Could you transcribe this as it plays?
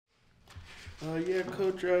Yeah,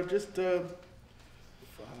 Coach.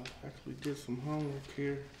 Actually did some homework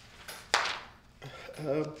here.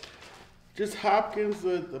 Uh, just Hopkins,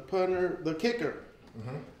 the punter, the kicker.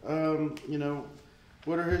 You know,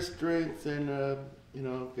 what are his strengths? And I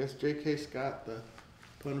guess J.K. Scott, the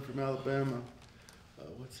punter from Alabama.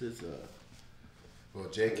 What's his? Well,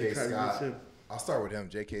 They J.K. try to use Scott, him. I'll start with him.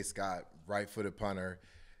 J.K. Scott, right-footed punter.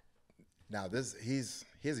 Now, he's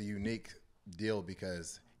a unique deal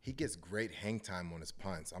because he gets great hang time on his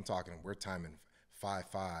punts. We're timing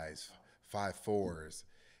 5.5s, 5.4s,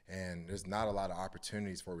 and there's not a lot of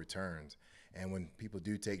opportunities for returns. And when people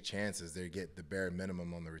do take chances, they get the bare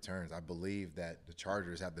minimum on the returns. I believe that the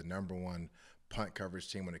Chargers have the #1 punt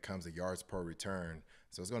coverage team when it comes to yards per return.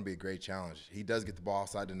 So it's going to be a great challenge. He does get the ball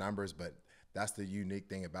outside the numbers, but that's the unique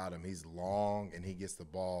thing about him. He's long and he gets the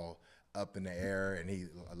ball up in the air, and he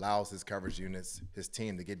allows his coverage units, his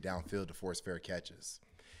team, to get downfield to force fair catches.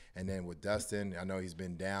 And then with Dustin, I know he's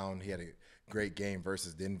been down. He had a great game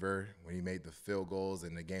versus Denver when he made the field goals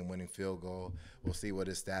and the game-winning field goal. We'll see what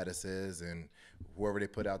his status is, and whoever they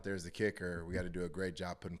put out there as the kicker, we got to do a great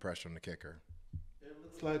job putting pressure on the kicker. It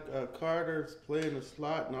looks like Carter's playing the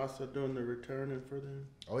slot and also doing the returning for them.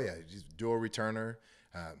 Oh, yeah, he's a dual returner.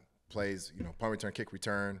 Plays, punt return, kick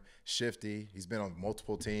return, shifty. He's been on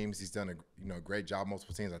multiple teams. He's done a great job on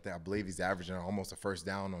multiple teams. I believe he's averaging almost a first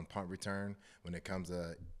down on punt return when it comes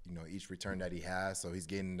to each return that he has. So he's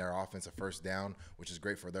getting their offense a first down, which is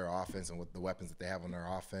great for their offense and with the weapons that they have on their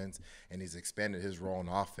offense. And he's expanded his role in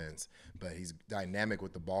offense, but he's dynamic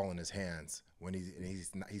with the ball in his hands. When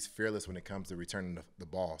he's fearless when it comes to returning the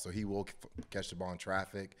ball. So he will catch the ball in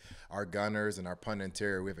traffic. Our gunners and our punt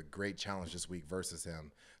interior, we have a great challenge this week versus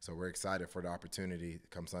him. So we're excited for the opportunity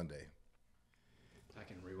come Sunday. I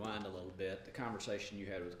can rewind a little bit. The conversation you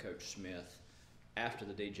had with Coach Smith after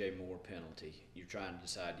the DJ Moore penalty, you're trying to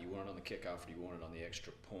decide, do you want it on the kickoff or do you want it on the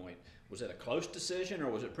extra point? Was it a close decision,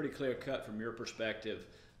 or was it pretty clear cut from your perspective?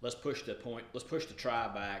 Let's push the try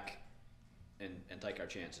back and take our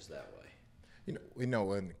chances that way.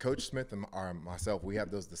 When Coach Smith and myself, we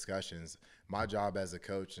have those discussions. My job as a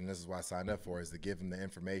coach, and this is what I signed up for, is to give him the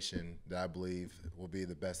information that I believe will be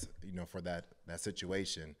the best, for that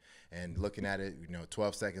situation. And looking at it,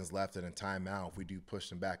 12 seconds left in a timeout, if we do push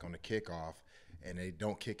them back on the kickoff and they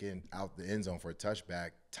don't kick in out the end zone for a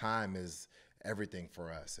touchback, time is everything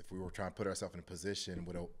for us. If we were trying to put ourselves in a position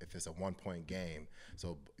if it's a 1-point game.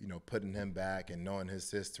 So, putting him back and knowing his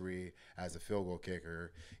history as a field goal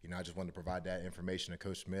kicker, I just wanted to provide that information to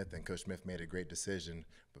Coach Smith, and Coach Smith made a great decision,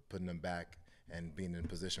 but putting him back and being in a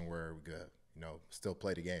position where we could, still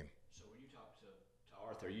play the game. So when you talked to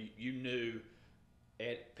Arthur, you knew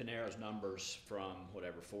Ed Pinero's numbers from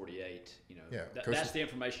 48. Yeah, that's the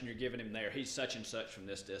information you're giving him there. He's such and such from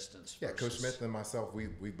this distance. Yeah, Coach Smith and myself, we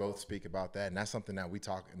both speak about that, and that's something that we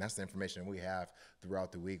talk, and that's the information we have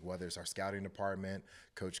throughout the week. Whether it's our scouting department,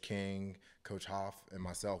 Coach King, Coach Hoff, and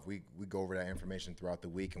myself, we go over that information throughout the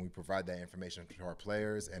week, and we provide that information to our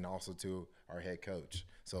players and also to our head coach.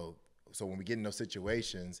 So when we get in those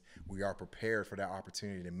situations, we are prepared for that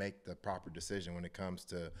opportunity to make the proper decision when it comes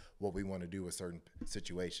to what we want to do with certain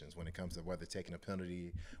situations, when it comes to whether taking a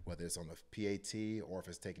penalty, whether it's on the PAT or if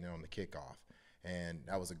it's taking it on the kickoff. And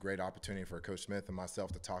that was a great opportunity for Coach Smith and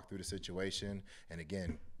myself to talk through the situation. And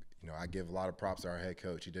again, I give a lot of props to our head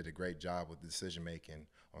coach. He did a great job with the decision-making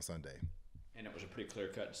on Sunday. And it was a pretty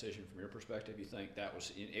clear-cut decision from your perspective. You think that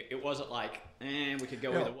was – it wasn't like, we could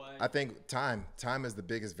go either way? I think time is the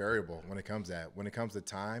biggest variable when it comes to that. When it comes to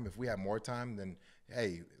time, if we have more time, then,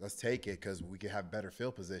 hey, let's take it because we could have better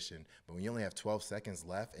field position. But when you only have 12 seconds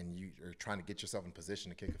left and you're trying to get yourself in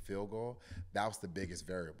position to kick a field goal, that was the biggest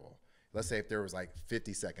variable. Let's say if there was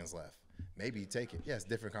 50 seconds left, maybe you take it. Yeah, it's a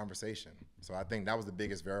different conversation. So I think that was the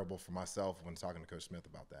biggest variable for myself when talking to Coach Smith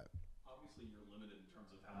about that. Obviously, you're limited in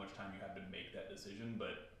terms of how much time you have to make that decision,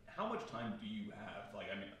 but how much time do you have?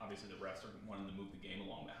 Obviously the refs are wanting to move the game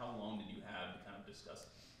along, but how long did you have to kind of discuss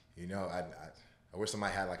it? I wish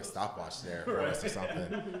somebody had a stopwatch there for us or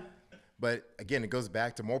something. But again, it goes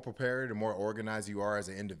back to more prepared and more organized you are as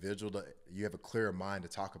an individual. You have a clearer mind to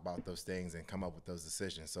talk about those things and come up with those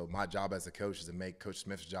decisions. So my job as a coach is to make Coach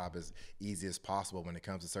Smith's job as easy as possible when it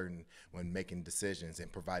comes to when making decisions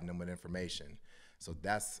and providing them with information. So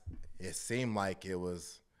it seemed like it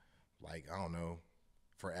was I don't know,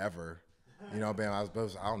 forever. I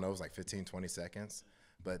was like 15, 20 seconds.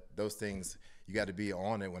 But those things, you got to be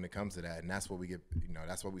on it when it comes to that. And that's what we get,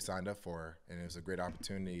 that's what we signed up for. And it was a great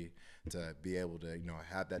opportunity to be able to,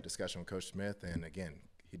 have that discussion with Coach Smith. And again,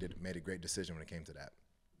 he made a great decision when it came to that.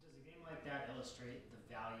 Does a game like that illustrate the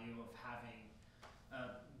value of having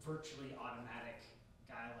a virtually automatic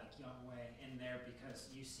guy like Youngway in there because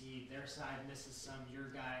you see their side misses some, your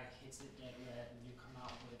guy hits it dead red, and you come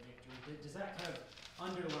out with a victory. Does that kind of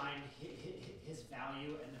underline his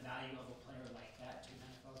value and the value of a player like that to an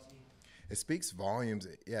NFL team? It speaks volumes.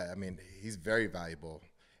 Yeah, I mean, he's very valuable.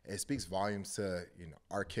 It speaks volumes to,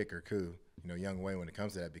 our kicker, Koo, Young Wayne, when it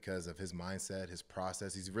comes to that, because of his mindset, his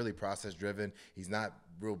process. He's really process driven. He's not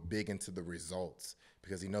real big into the results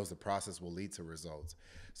because he knows the process will lead to results.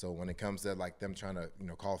 So when it comes to like them trying to,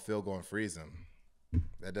 call a field goal and freeze him,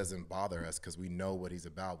 that doesn't bother us because we know what he's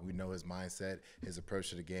about. We know his mindset, his approach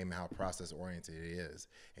to the game, and how process oriented he is.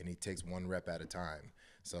 And he takes one rep at a time.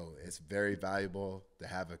 So it's very valuable to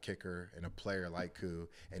have a kicker and a player like Koo.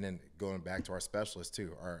 And then going back to our specialists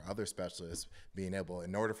too, our other specialists being able,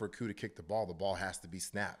 in order for Koo to kick the ball has to be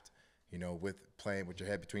snapped, with playing with your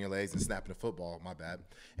head between your legs and snapping the football, my bad.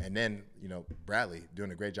 And then, Bradley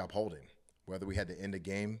doing a great job holding, whether we had the end of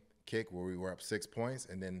game kick where we were up 6 points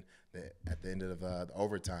and then at the end of the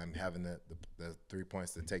overtime having the 3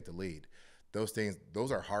 points to take the lead.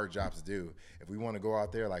 Those are hard jobs to do. If we want to go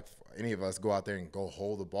out there, like any of us go out there and go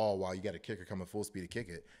hold the ball while you got a kicker coming full speed to kick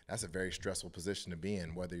it, that's a very stressful position to be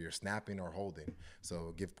in, whether you're snapping or holding.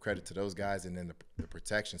 So give credit to those guys and then the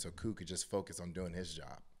protection so Koo could just focus on doing his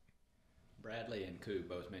job. Bradley and Koo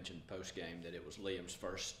both mentioned post-game that it was Liam's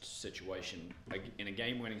first situation, in a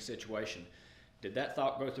game-winning situation. Did that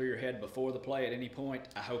thought go through your head before the play at any point?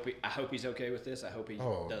 I hope he's okay with this. I hope he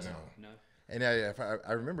doesn't. No. And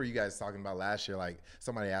I remember you guys talking about last year, like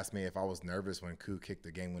somebody asked me if I was nervous when Koo kicked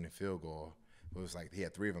the game-winning field goal. It was like he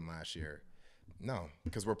had 3 of them last year. No,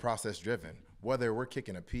 because we're process-driven. Whether we're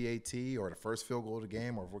kicking a PAT or the first field goal of the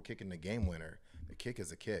game or if we're kicking the game winner, the kick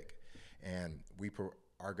is a kick. And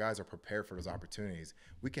our guys are prepared for those opportunities.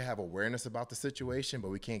 We can have awareness about the situation,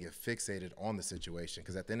 but we can't get fixated on the situation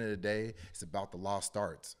because at the end of the day, it's about the lost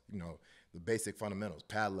starts. The basic fundamentals,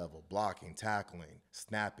 pad level, blocking, tackling,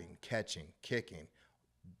 snapping, catching, kicking.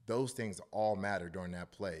 Those things all matter during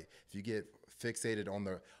that play. If you get fixated on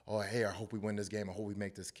hey, I hope we win this game, I hope we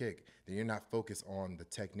make this kick, then you're not focused on the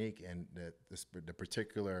technique and the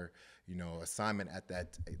particular, assignment at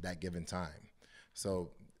that given time.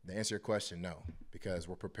 So to answer your question, no, because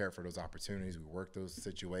we're prepared for those opportunities. We work those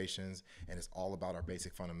situations, and it's all about our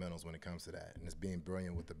basic fundamentals when it comes to that. And it's being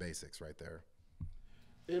brilliant with the basics right there.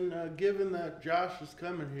 And given that Josh is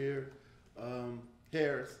coming here,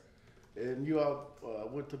 Harris, and you all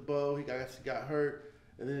went to Bo, he got hurt,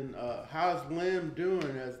 and then how's Lim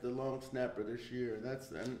doing as the long snapper this year? That's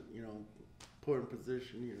an important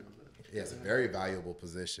position. Yeah, it's a very valuable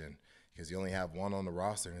position because you only have one on the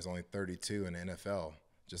roster, and there's only 32 in the NFL.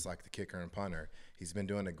 Just like the kicker and punter. He's been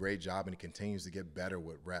doing a great job, and he continues to get better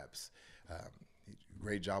with reps.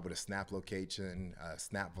 Great job with a snap location,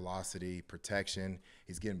 snap velocity, protection.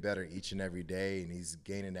 He's getting better each and every day, and he's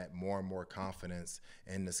gaining that more and more confidence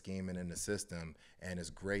in the scheme and in the system. And it's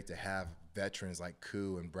great to have veterans like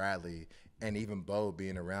Koo and Bradley and even Bo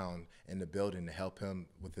being around in the building to help him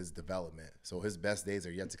with his development. So his best days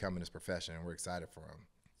are yet to come in his profession, and we're excited for him.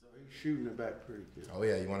 He's shooting it back pretty good. Oh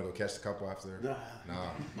yeah, you want to go catch a couple after? Nah.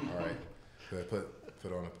 All right. Good.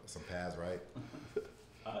 Put on some pads, right?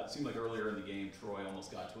 It seemed like earlier in the game, Troy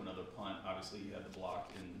almost got to another punt. Obviously, he had the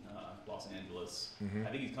block in Los Angeles. Mm-hmm.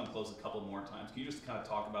 I think he's come close a couple more times. Can you just kind of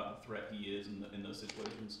talk about the threat he is in those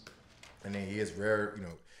situations? And then he is rare,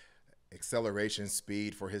 acceleration,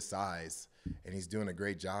 speed for his size, and he's doing a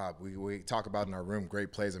great job. We talk about in our room,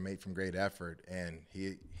 great plays are made from great effort, and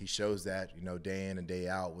he shows that, day in and day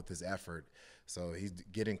out with his effort. So he's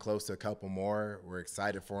getting close to a couple more. We're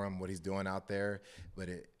excited for him, what he's doing out there, but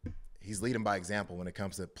he's leading by example when it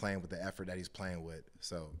comes to playing with the effort that he's playing with.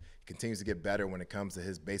 So he continues to get better when it comes to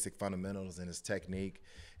his basic fundamentals and his technique,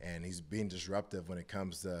 and he's being disruptive when it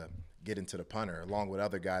comes to getting to the punter, along with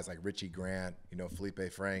other guys like Richie Grant,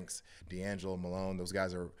 Felipe Franks, D'Angelo Malone. Those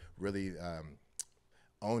guys are really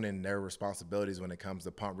owning their responsibilities when it comes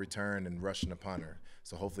to punt return and rushing the punter.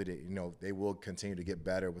 So hopefully they will continue to get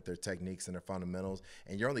better with their techniques and their fundamentals.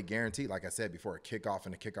 And you're only guaranteed, like I said before, a kickoff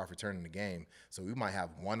and a kickoff return in the game. So we might have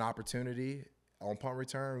one opportunity on punt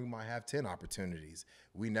return. We might have 10 opportunities.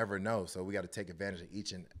 We never know. So we got to take advantage of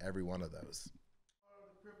each and every one of those. How are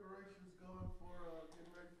the preparations going for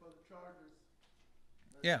getting ready for the Chargers?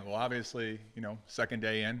 Yeah, well, obviously, second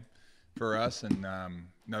day in for us and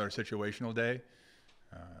another situational day.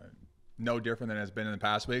 No different than it's been in the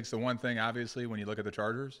past weeks. The one thing, obviously, when you look at the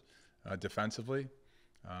Chargers defensively,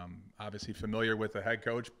 obviously familiar with the head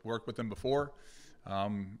coach, worked with him before.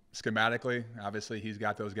 Schematically, obviously, he's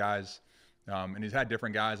got those guys, and he's had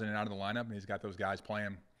different guys in and out of the lineup, and he's got those guys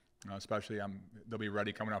playing. Especially, they'll be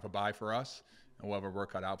ready coming off a bye for us, and we'll have our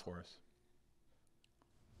work cut out for us.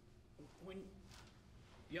 When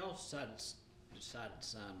y'all decided to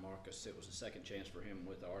sign Marcus, it was a second chance for him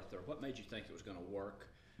with Arthur. What made you think it was going to work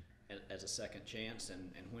as a second chance,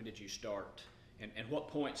 and when did you start? And what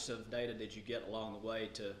points of data did you get along the way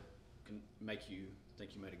to make you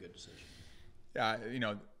think you made a good decision? Yeah,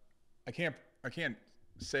 I can't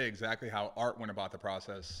say exactly how Art went about the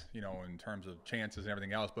process, in terms of chances and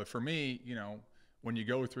everything else. But for me, when you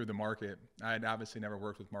go through the market, I had obviously never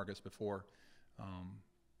worked with Marcus before.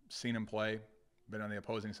 Seen him play, been on the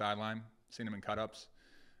opposing sideline, seen him in cut-ups.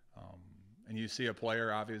 And you see a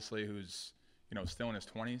player, obviously, who's, still in his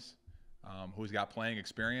 20s, who's got playing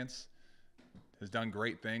experience, has done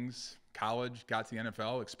great things. College, got to the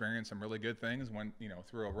NFL, experienced some really good things, went,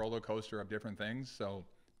 through a roller coaster of different things, so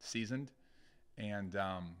seasoned. And,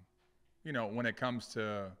 when it comes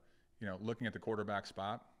to, looking at the quarterback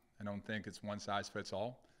spot, I don't think it's one size fits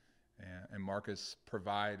all. And Marcus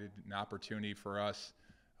provided an opportunity for us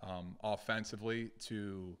offensively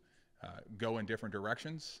to go in different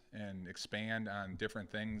directions and expand on different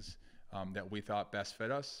things that we thought best fit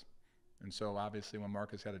us. And so obviously when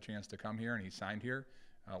Marcus had a chance to come here and he signed here,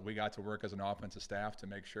 we got to work as an offensive staff to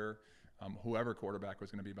make sure whoever quarterback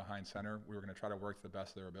was going to be behind center, we were going to try to work to the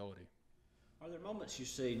best of their ability. Are there moments you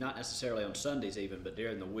see, not necessarily on Sundays even, but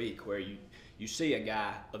during the week, where you see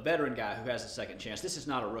a veteran guy who has a second chance? This is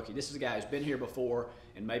not a rookie. This is a guy who's been here before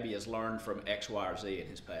and maybe has learned from X, Y, or Z in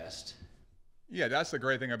his past. Yeah, that's the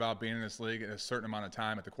great thing about being in this league in a certain amount of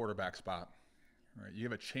time at the quarterback spot. Right? You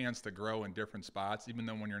have a chance to grow in different spots, even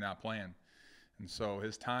though when you're not playing. And so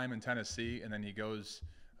his time in Tennessee, and then he goes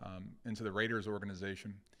into the Raiders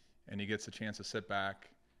organization, and he gets a chance to sit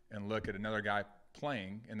back and look at another guy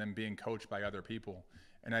playing and then being coached by other people.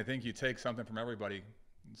 And I think you take something from everybody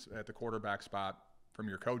at the quarterback spot, from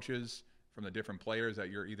your coaches, from the different players that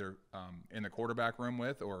you're either in the quarterback room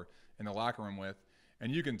with or in the locker room with.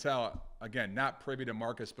 And you can tell, again, not privy to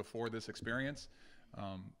Marcus before this experience,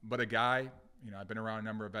 but a guy, I've been around a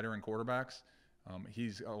number of veteran quarterbacks.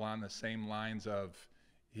 He's along the same lines of,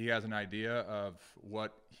 he has an idea of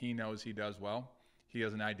what he knows he does well. He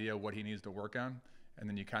has an idea of what he needs to work on. And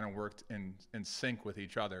then you kind of worked in sync with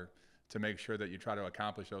each other to make sure that you try to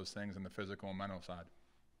accomplish those things in the physical and mental side.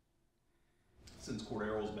 Since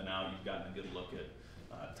Cordero's been out, you've gotten a good look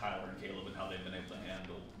at Tyler and Caleb and how they've been able to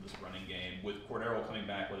handle this running game. With Cordero coming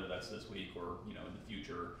back, whether that's this week or in the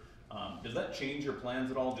future, does that change your plans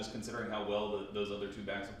at all, just considering how well those other two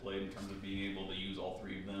backs have played in terms of being able to use all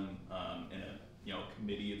three of them in a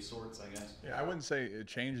committee of sorts, I guess? Yeah, I wouldn't say it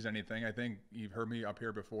changes anything. I think you've heard me up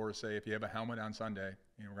here before say, if you have a helmet on Sunday,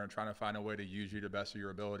 we're going to try to find a way to use you to the best of your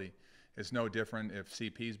ability. It's no different if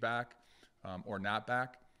CP's back or not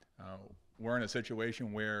back. We're in a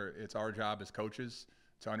situation where it's our job as coaches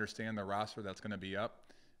to understand the roster that's going to be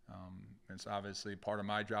up. It's obviously part of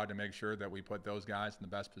my job to make sure that we put those guys in the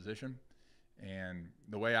best position. And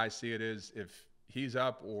the way I see it is, if he's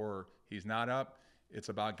up or he's not up, it's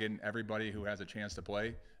about getting everybody who has a chance to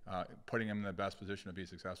play, putting them in the best position to be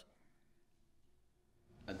successful.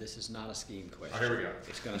 This is not a scheme question. Oh, here we go.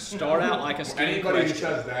 It's going to start out like a scheme Anybody question.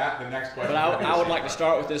 who says that, the next question. But I would like to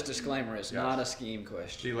start with this disclaimer. It's not a scheme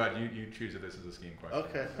question. G-Led, you choose if this is a scheme question.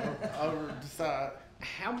 Okay, I'll decide.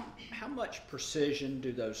 How much precision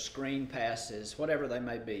do those screen passes, whatever they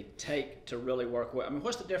may be, take to really work well? I mean,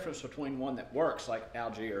 what's the difference between one that works, like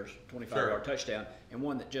Algiers' 25-yard touchdown, and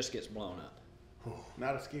one that just gets blown up?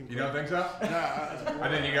 Not a scheme. You don't think so? Nah. I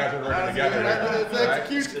think you guys are working together. It's Right?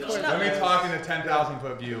 execution question. Let me talk in a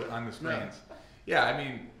 10,000-foot view on the screens. Yeah, I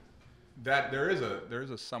mean, that there is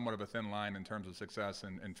a somewhat of a thin line in terms of success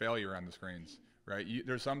and failure on the screens, right?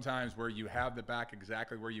 There's some times where you have the back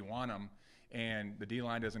exactly where you want them, and the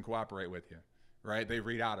D-line doesn't cooperate with you, right? They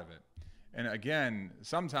read out of it. And again,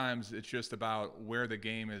 sometimes it's just about where the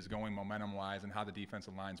game is going momentum-wise and how the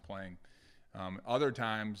defensive line's playing. Other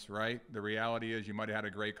times, right, the reality is you might have had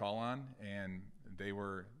a great call on, and they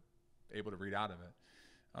were able to read out of it.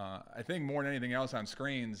 I think more than anything else on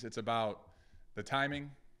screens, it's about the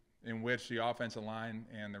timing in which the offensive line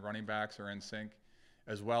and the running backs are in sync,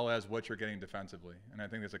 as well as what you're getting defensively. And I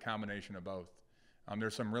think there's a combination of both.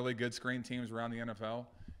 There's some really good screen teams around the NFL,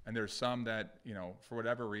 and there's some that, for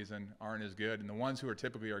whatever reason, aren't as good. And the ones who are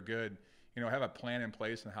typically good, have a plan in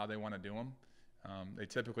place on how they want to do them. They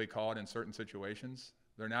typically call it in certain situations.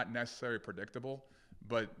 They're not necessarily predictable,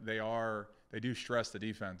 but they do stress the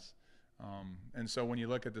defense. And so when you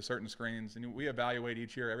look at the certain screens, and we evaluate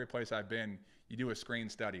each year, every place I've been, you do a screen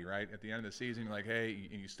study, right? At the end of the season, you're like, hey,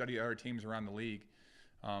 you study other teams around the league.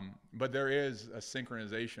 But there is a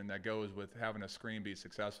synchronization that goes with having a screen be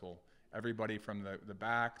successful. Everybody from the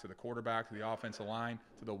back to the quarterback to the offensive line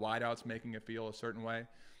to the wideouts making it feel a certain way.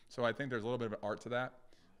 So I think there's a little bit of art to that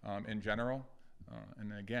in general.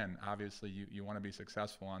 And again, obviously you want to be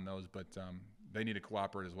successful on those, but they need to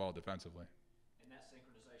cooperate as well defensively. And that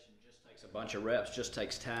synchronization just takes a bunch of reps, just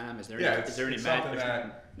takes time. Is there any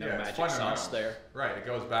magic sauce there? Right. It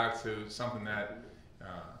goes back to something that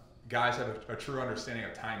guys have a true understanding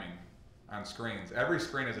of timing on screens. Every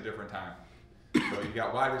screen is a different time. So you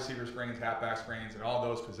got wide receiver screens, halfback screens, and all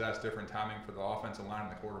those possess different timing for the offensive line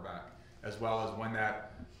and the quarterback, as well as when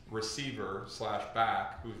that receiver /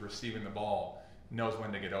 back who's receiving the ball knows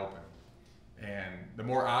when to get open. And the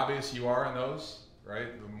more obvious you are in those,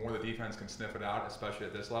 right, the more the defense can sniff it out, especially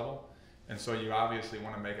at this level. And so you obviously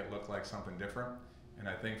want to make it look like something different. And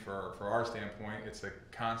I think for our standpoint, it's a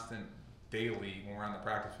constant daily when we're on the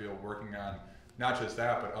practice field working on not just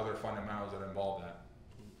that, but other fundamentals that involve that.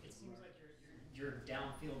 It seems like your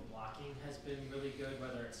downfield blocking has been really good,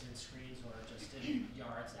 whether it's in screens or just in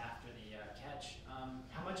yards after the catch.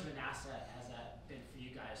 How much of an asset has that been for you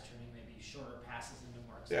guys, turning maybe shorter passes into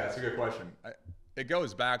more extensive? Yeah, it's a good question. It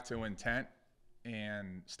goes back to intent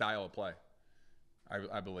and style of play,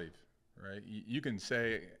 I believe, right? You can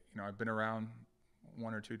say, I've been around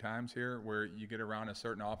one or two times here where you get around a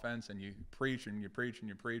certain offense and you preach and you preach and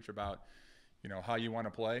you preach about, how you want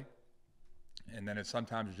to play. And then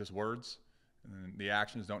sometimes it's just words and the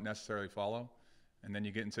actions don't necessarily follow. And then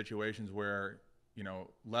you get in situations where,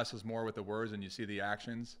 less is more with the words and you see the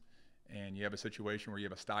actions, and you have a situation where you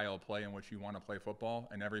have a style of play in which you want to play football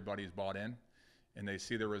and everybody's bought in and they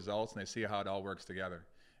see the results and they see how it all works together.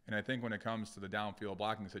 And I think when it comes to the downfield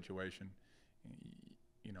blocking situation,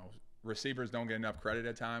 receivers don't get enough credit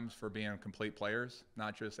at times for being complete players.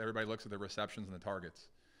 Not just everybody looks at the receptions and the targets.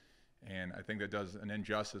 And I think that does an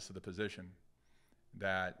injustice to the position,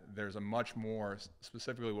 that there's a much more,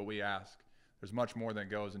 specifically what we ask, there's much more that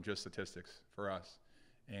goes in just statistics for us.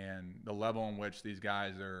 And the level in which these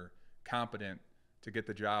guys are competent to get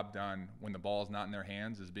the job done when the ball's not in their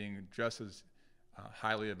hands is being just as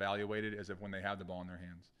highly evaluated as if when they have the ball in their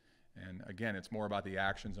hands. And again, it's more about the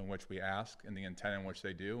actions in which we ask and the intent in which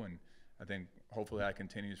they do. And I think hopefully that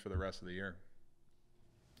continues for the rest of the year.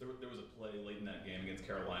 There was a play late in that game against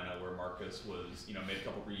Carolina where Marcus was, made a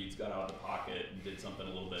couple reads, got out of the pocket, and did something a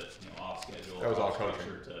little bit, off schedule. That was all coaching.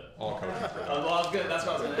 All coaching. Well, good. That's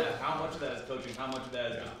what I was going to ask. How much of that is coaching? How much of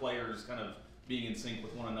that is just players kind of being in sync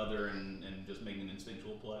with one another and just making an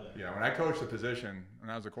instinctual play? Yeah, when I coached the position, when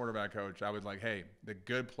I was a quarterback coach, I was like, hey, the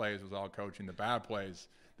good plays was all coaching. The bad plays,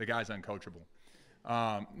 the guy's uncoachable.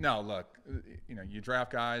 No, look, you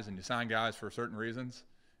draft guys and you sign guys for certain reasons.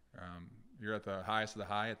 You're at the highest of the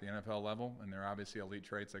high at the NFL level, and there are obviously elite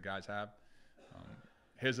traits that guys have.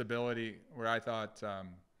 His ability, where I thought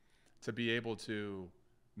to be able to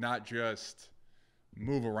not just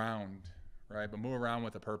move around, right, but move around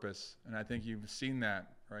with a purpose. And I think you've seen that,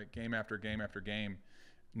 right, game after game after game.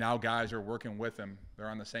 Now guys are working with him. They're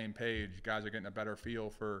on the same page. Guys are getting a better feel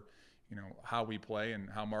for, how we play and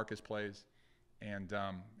how Marcus plays. And,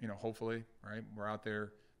 hopefully, right, we're out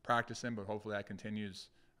there practicing, but hopefully that continues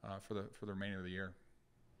for the remainder of the year.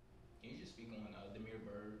 Can you just speak on Demir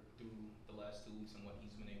Bird through the last 2 weeks and what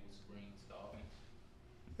he's been able to bring to the offense?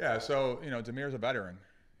 Yeah, so, Demir's a veteran.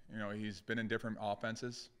 He's been in different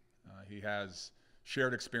offenses. He has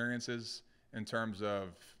shared experiences in terms of,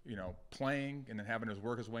 playing and then having to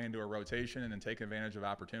work his way into a rotation and then take advantage of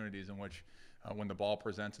opportunities in which when the ball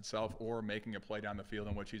presents itself, or making a play down the field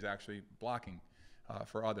in which he's actually blocking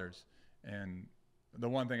for others. And the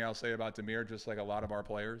one thing I'll say about Demir, just like a lot of our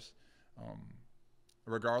players,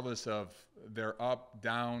 regardless of their up,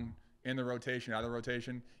 down, in the rotation, out of the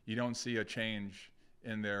rotation, you don't see a change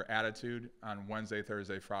in their attitude on Wednesday,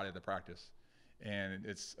 Thursday, Friday at the practice. And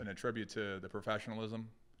it's an attribute to the professionalism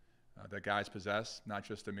that guys possess, not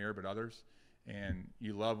just Demir, but others. And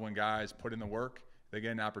you love when guys put in the work, they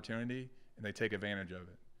get an opportunity, and they take advantage of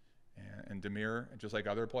it. And Demir, just like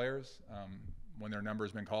other players, when their number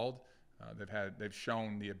has been called, they've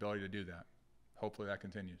shown the ability to do that. Hopefully that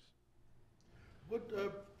continues. What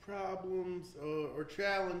problems or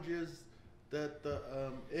challenges that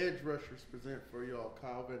the edge rushers present for y'all,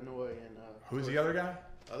 Kyle Van Noy and who's the other guy?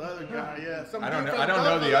 The other guy, yeah. I don't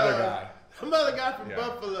know the other guy. Some other guy from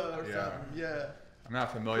Buffalo or something. Yeah. I'm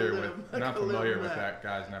not familiar with that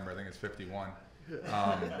guy's number. I think it's 51.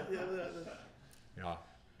 Yeah.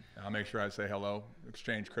 I'll make sure I say hello,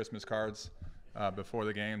 exchange Christmas cards before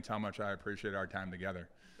the game, tell how much I appreciate our time together.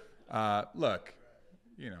 Look,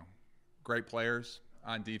 great players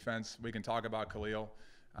on defense. We can talk about Khalil.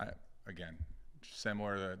 Again,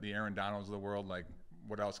 similar to the Aaron Donalds of the world, like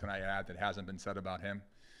what else can I add that hasn't been said about him?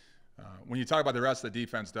 When you talk about the rest of the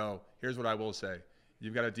defense, though, here's what I will say.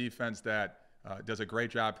 You've got a defense that does a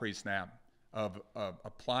great job pre-snap of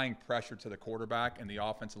applying pressure to the quarterback and the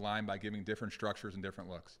offensive line by giving different structures and different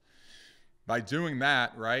looks. By doing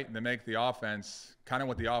that, right, they make the offense kind of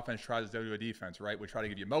what the offense tries to do to a defense, right? We try to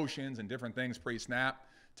give you motions and different things pre-snap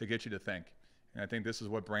to get you to think. And I think this is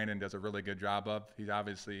what Brandon does a really good job of. He's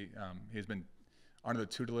obviously he's been under the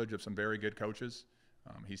tutelage of some very good coaches.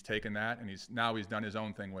 He's taken that, and he's done his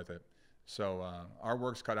own thing with it. So our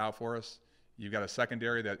work's cut out for us. You've got a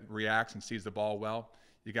secondary that reacts and sees the ball well.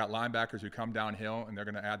 You got linebackers who come downhill, and they're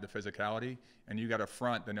going to add the physicality. And you got a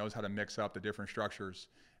front that knows how to mix up the different structures.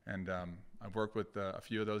 And I've worked with a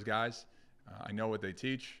few of those guys. I know what they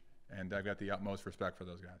teach, and I've got the utmost respect for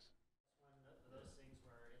those guys. One of those things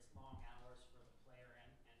where it's long hours for the player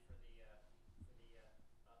and for the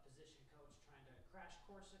position coach trying to crash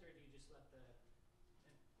course it, or do you just let the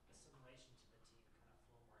assimilation to the team kind of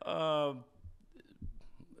flow more?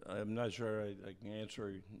 I'm not sure I can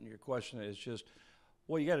answer your question. It's just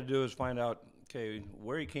what you got to do is find out, okay,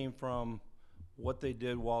 where he came from, what they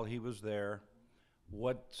did while he was there,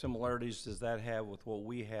 what similarities does that have with what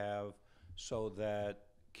we have, so that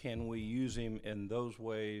can we use him in those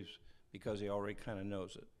ways because he already kind of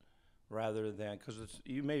knows it, rather than, because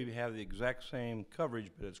you may have the exact same coverage,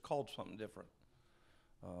 but it's called something different.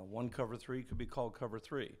 One cover three could be called cover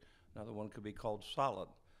three. Another one could be called solid.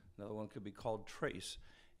 Another one could be called trace.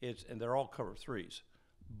 And they're all cover threes.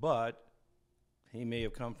 But he may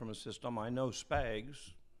have come from a system. I know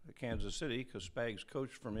Spags at Kansas City, because Spags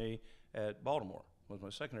coached for me at Baltimore, was my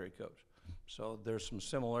secondary coach. So there's some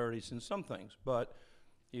similarities in some things. But,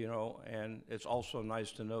 you know, and it's also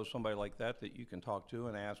nice to know somebody like that you can talk to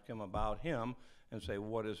and ask him about him and say,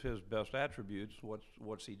 what is his best attributes?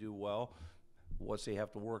 What's he do well? What's he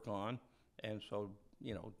have to work on? And so,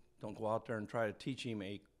 you know, don't go out there and try to teach him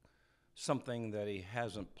something that he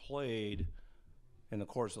hasn't played in the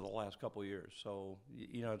course of the last couple of years. So,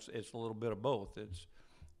 you know, it's a little bit of both. It's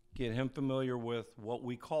get him familiar with what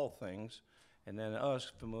we call things, and then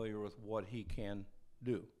us familiar with what he can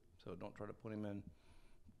do. So don't try to put him in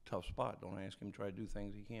a tough spot. Don't ask him to try to do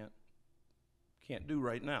things he can't do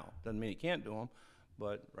right now. Doesn't mean he can't do them,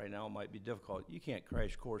 but right now it might be difficult. You can't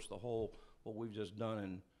crash course the whole, what we've just done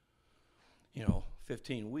in, you know,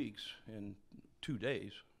 15 weeks in 2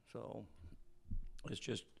 days. So it's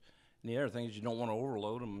just, and the other thing is you don't want to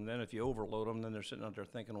overload them. And then if you overload them, then they're sitting out there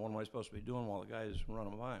thinking, what am I supposed to be doing while the guy's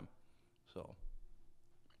running by him? So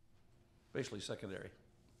basically secondary.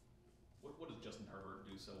 What does Justin Herbert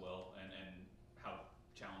do so well, and how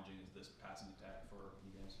challenging is this passing attack for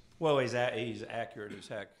you guys? Well, he's accurate as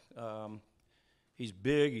heck. He's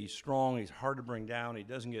big, he's strong, he's hard to bring down. He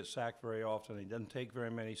doesn't get sacked very often. He doesn't take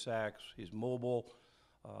very many sacks. He's mobile.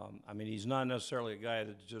 I mean, he's not necessarily a guy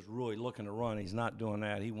that's just really looking to run. He's not doing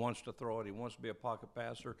that. He wants to throw it. He wants to be a pocket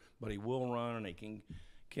passer, but he will run, and he can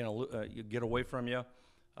get away from you.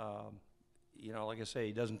 You know, like I say,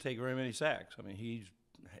 he doesn't take very many sacks. I mean, he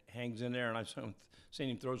hangs in there, and I've seen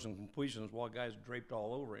him throw some completions while guys draped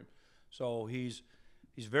all over him. So he's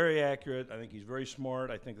very accurate. I think he's very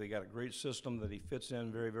smart. I think they got a great system that he fits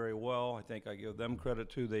in very, very well. I think I give them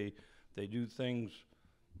credit too. They do things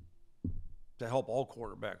to help all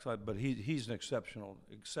quarterbacks, but he's an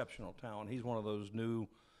exceptional talent. He's one of those new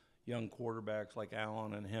young quarterbacks like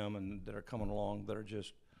Allen and him, and that are coming along that are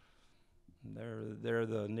just they're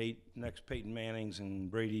the next Peyton Mannings and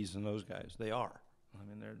Brady's and those guys. They are. I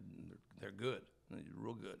mean, they're good. They're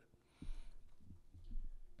real good.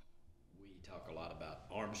 We talk a lot about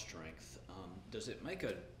arm strength. Does it make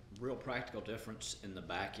a real practical difference in the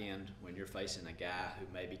back end when you're facing a guy who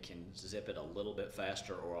maybe can zip it a little bit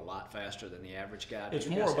faster or a lot faster than the average guy? It's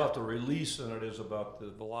more about the release than it is about the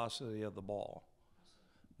velocity of the ball.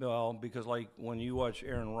 Well, because like when you watch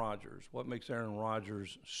Aaron Rodgers, what makes Aaron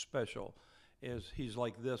Rodgers special is he's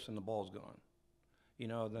like this and the ball's gone. You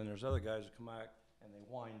know, then there's other guys that come back and they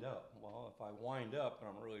wind up. Well, if I wind up and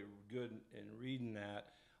I'm really good in reading that,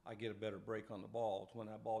 I get a better break on the ball. It's when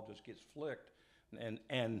that ball just gets flicked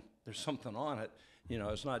and there's something on it. You know,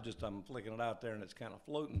 it's not just I'm flicking it out there and it's kind of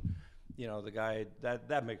floating. You know, the guy,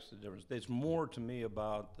 that makes the difference. It's more to me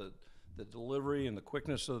about the delivery and the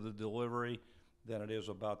quickness of the delivery than it is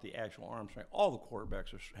about the actual arm strength. All the quarterbacks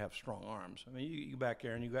have strong arms. I mean, you back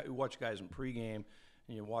there and you watch guys in pregame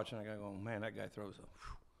and you're watching a guy going, man, that guy throws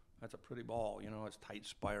that's a pretty ball. You know, it's tight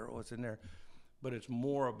spiral, it's in there. But it's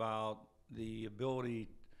more about the ability,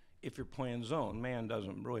 if you're playing zone, man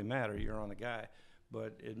doesn't really matter, you're on the guy.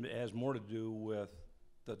 But it has more to do with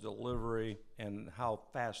the delivery and how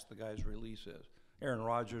fast the guy's release is. Aaron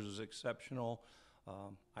Rodgers is exceptional.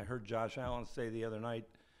 I heard Josh Allen say the other night,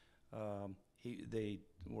 they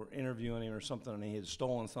were interviewing him or something, and he had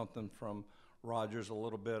stolen something from Rodgers a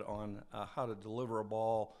little bit on how to deliver a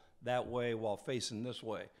ball that way while facing this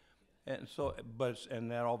way. And so,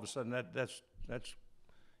 and that all of a sudden that's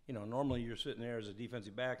normally you're sitting there as a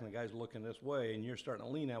defensive back and the guy's looking this way and you're starting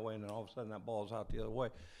to lean that way, and then all of a sudden that ball's out the other way.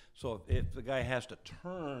 So if the guy has to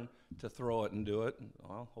turn to throw it and do it,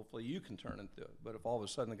 well, hopefully you can turn and do it. But if all of a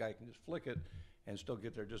sudden the guy can just flick it and still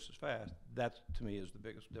get there just as fast, that to me is the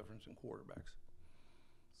biggest difference in quarterbacks.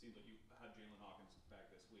 Seems like you had Jalen Hawkins back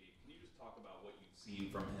this week. Can you just talk about what you've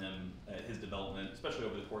seen from him, his development, especially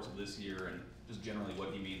over the course of this year, and just generally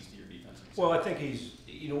what he means to your defense? Well, I think he's,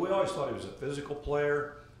 we always thought he was a physical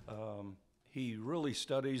player. He really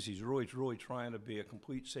studies. He's really trying to be a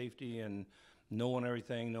complete safety and knowing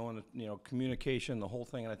everything, knowing, communication, the whole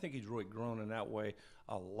thing. And I think he's really grown in that way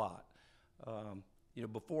a lot.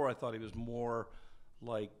 Before I thought he was more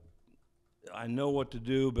like, I know what to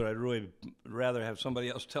do, but I'd really rather have somebody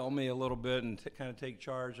else tell me a little bit and kind of take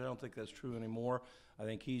charge. I don't think that's true anymore. I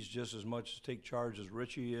think he's just as much to take charge as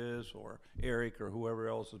Richie is, or Eric, or whoever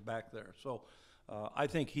else is back there. So I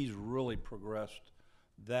think he's really progressed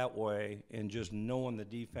that way in just knowing the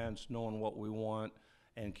defense, knowing what we want,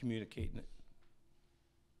 and communicating it.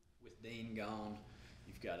 With Dean gone,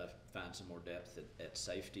 you've got to find some more depth at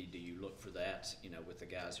safety. Do you look for that, with the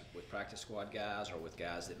guys, with practice squad guys, or with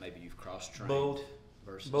guys that maybe you've cross-trained?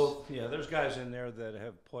 Both. Yeah, there's guys in there that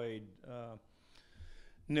have played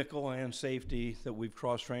nickel and safety that we've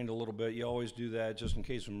cross-trained a little bit. You always do that just in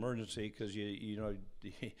case of emergency, because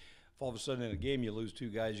if all of a sudden in a game you lose two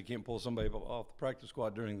guys, you can't pull somebody off the practice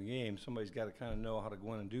squad during the game. Somebody's got to kind of know how to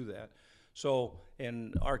go in and do that. So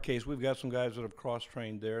in our case, we've got some guys that have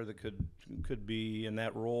cross-trained there that could be in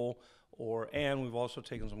that role, and we've also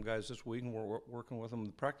taken some guys this week, and we're working with them,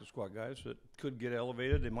 the practice squad guys that could get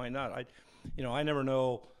elevated. They might not. I never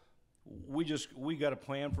know. We got a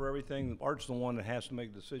plan for everything. Art's the one that has to make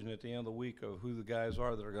a decision at the end of the week of who the guys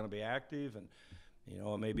are that are going to be active, and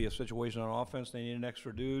it may be a situation on offense they need an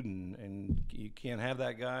extra dude, and you can't have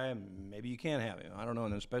that guy, and maybe you can have him. I don't know.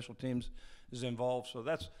 And then special teams is involved, so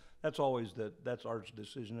that's always that's Art's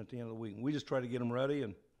decision at the end of the week. And we just try to get them ready,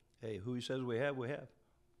 and hey, who he says we have, we have.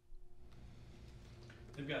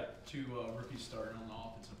 They've got two rookies starting on the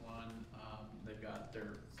offensive line. They've got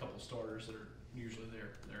their couple starters that are usually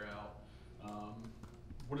they're out.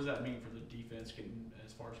 What does that mean for the defense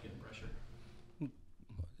as far as getting pressure?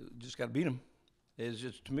 Just got to beat them. It's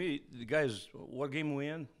just, to me, the guys, what game are we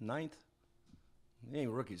in? 9th? They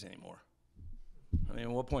ain't rookies anymore. I mean,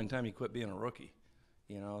 at what point in time you quit being a rookie?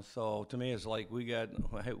 So to me, it's like we got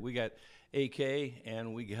AK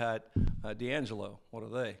and we got D'Angelo. What are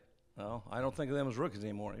they? Well, I don't think of them as rookies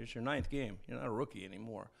anymore. It's your 9th game. You're not a rookie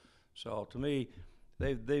anymore. So to me,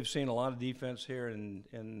 they've seen a lot of defense here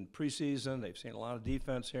in preseason. They've seen a lot of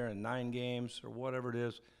defense here in 9 games or whatever it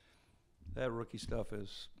is. That rookie stuff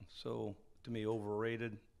is so, to me,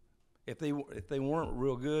 overrated. If they weren't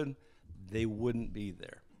real good, they wouldn't be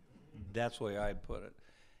there. That's the way I'd put it.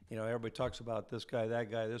 Everybody talks about this guy,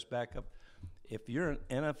 that guy, this backup. If you're an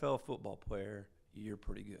NFL football player, you're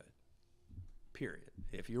pretty good, period.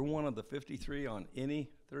 If you're one of the 53 on any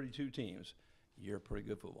 32 teams, you're a pretty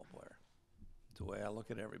good football player. It's the way I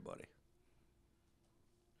look at everybody.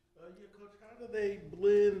 Coach, how do they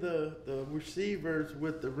blend the receivers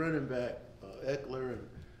with the running back, Eckler and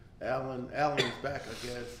Allen? Allen's back, I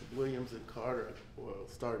guess. Williams and Carter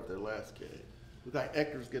started their last game. Looks like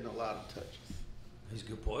Eckler's getting a lot of touches. He's a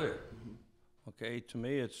good player. Mm-hmm. Okay, to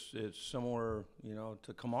me, it's similar,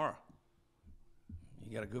 to Kamara.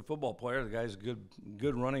 You got a good football player. The guy's a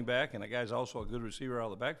good running back, and the guy's also a good receiver out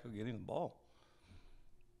of the backfield getting the ball.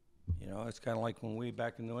 It's kind of like when we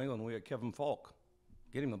back in New England, we had Kevin Falk.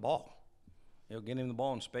 Get him the ball. Get him the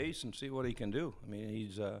ball in space and see what he can do. I mean,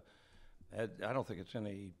 he's I don't think it's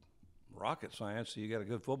any rocket science. You got a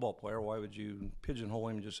good football player. Why would you pigeonhole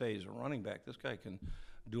him and just say he's a running back? This guy can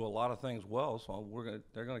do a lot of things well, so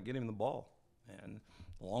they're going to get him the ball, and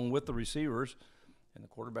along with the receivers, and the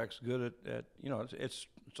quarterback's good at it's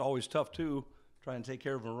always tough too, trying to take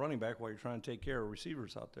care of a running back while you're trying to take care of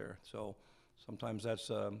receivers out there. So sometimes that's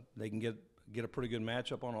they can get a pretty good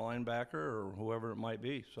matchup on a linebacker or whoever it might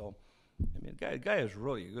be. So I mean, the guy is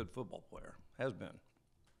really a good football player, has been.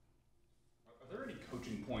 Are there any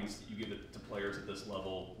coaching points that you give it to players at this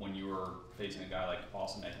level when you are facing a guy like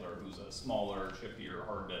Austin Eckler, who's a smaller, chippier,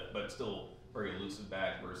 but still very elusive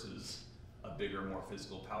back, versus a bigger, more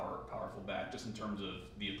physical, powerful back, just in terms of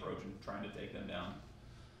the approach and trying to take them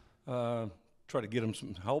down? Try to get them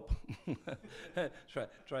some help.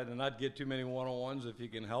 try to not get too many one-on-ones if you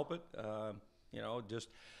can help it. Just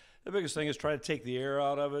the biggest thing is try to take the air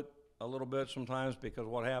out of it. a little bit sometimes, because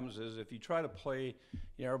what happens is if you try to play,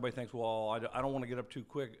 everybody thinks, well, I don't want to get up too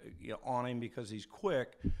quick on him because he's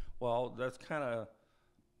quick. Well, that's kind of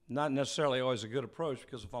not necessarily always a good approach,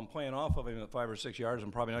 because if I'm playing off of him at 5 or 6 yards,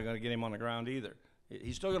 I'm probably not going to get him on the ground either.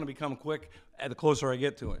 He's still going to become quick the closer I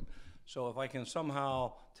get to him. So if I can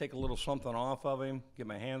somehow take a little something off of him, get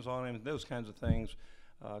my hands on him, those kinds of things,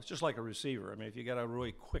 it's just like a receiver. I mean, if you got a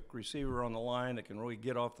really quick receiver on the line that can really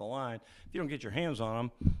get off the line, if you don't get your hands on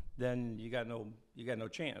him, then you got no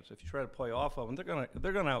chance. If you try to play off of them,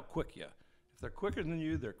 they're gonna outquick you. If they're quicker than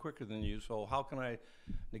you, they're quicker than you. So how can I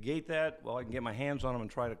negate that? Well, I can get my hands on them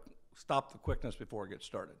and try to stop the quickness before it gets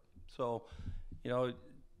started. So,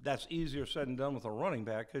 that's easier said than done with a running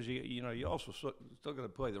back, because you also still got to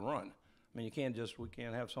play the run. I mean, we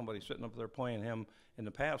can't have somebody sitting up there playing him in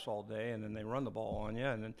the pass all day, and then they run the ball on you,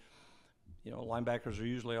 and then linebackers are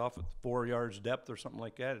usually off at 4 yards depth or something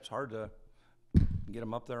like that. It's hard to get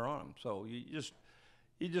them up there on them. So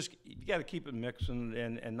you got to keep it mixed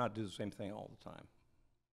and not do the same thing all the time.